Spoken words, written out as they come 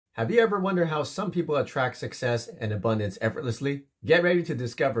Have you ever wondered how some people attract success and abundance effortlessly? Get ready to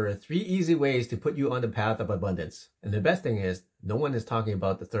discover 3 easy ways to put you on the path of abundance. And the best thing is, no one is talking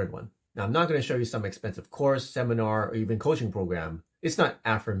about the third one. Now, I'm not going to show you some expensive course, seminar, or even coaching program. It's not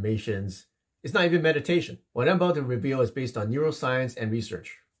affirmations. It's not even meditation. What I'm about to reveal is based on neuroscience and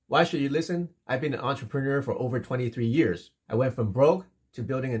research. Why should you listen? I've been an entrepreneur for over 23 years. I went from broke to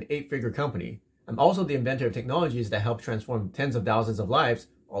building an 8-figure company. I'm also the inventor of technologies that help transform tens of thousands of lives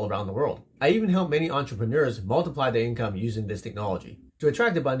all around the world. I even help many entrepreneurs multiply their income using this technology. To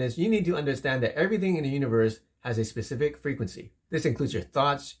attract abundance, you need to understand that everything in the universe has a specific frequency. This includes your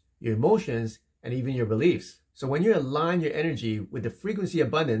thoughts, your emotions, and even your beliefs. So when you align your energy with the frequency of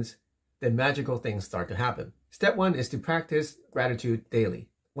abundance, then magical things start to happen. Step 1 is to practice gratitude daily.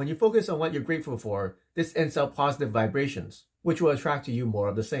 When you focus on what you're grateful for, this sends out positive vibrations, which will attract to you more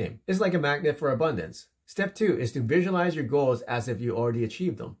of the same. It's like a magnet for abundance. Step 2 is to visualize your goals as if you already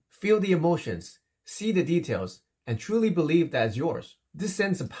achieved them. Feel the emotions, see the details, and truly believe that it's yours. This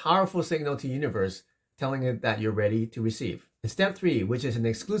sends a powerful signal to the universe telling it that you're ready to receive. And step 3, which is an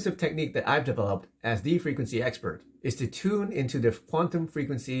exclusive technique that I've developed as the frequency expert, is to tune into the quantum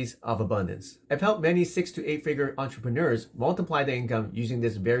frequencies of abundance. I've helped many 6 to 8-figure entrepreneurs multiply their income using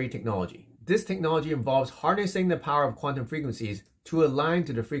this very technology. This technology involves harnessing the power of quantum frequencies to align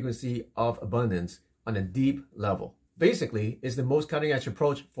to the frequency of abundance on a deep level. Basically, it's the most cutting-edge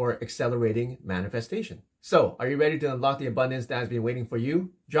approach for accelerating manifestation. So, are you ready to unlock the abundance that has been waiting for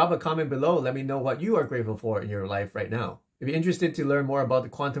you? Drop a comment below. Let me know what you are grateful for in your life right now. If you're interested to learn more about the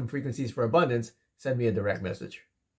quantum frequencies for abundance, send me a direct message.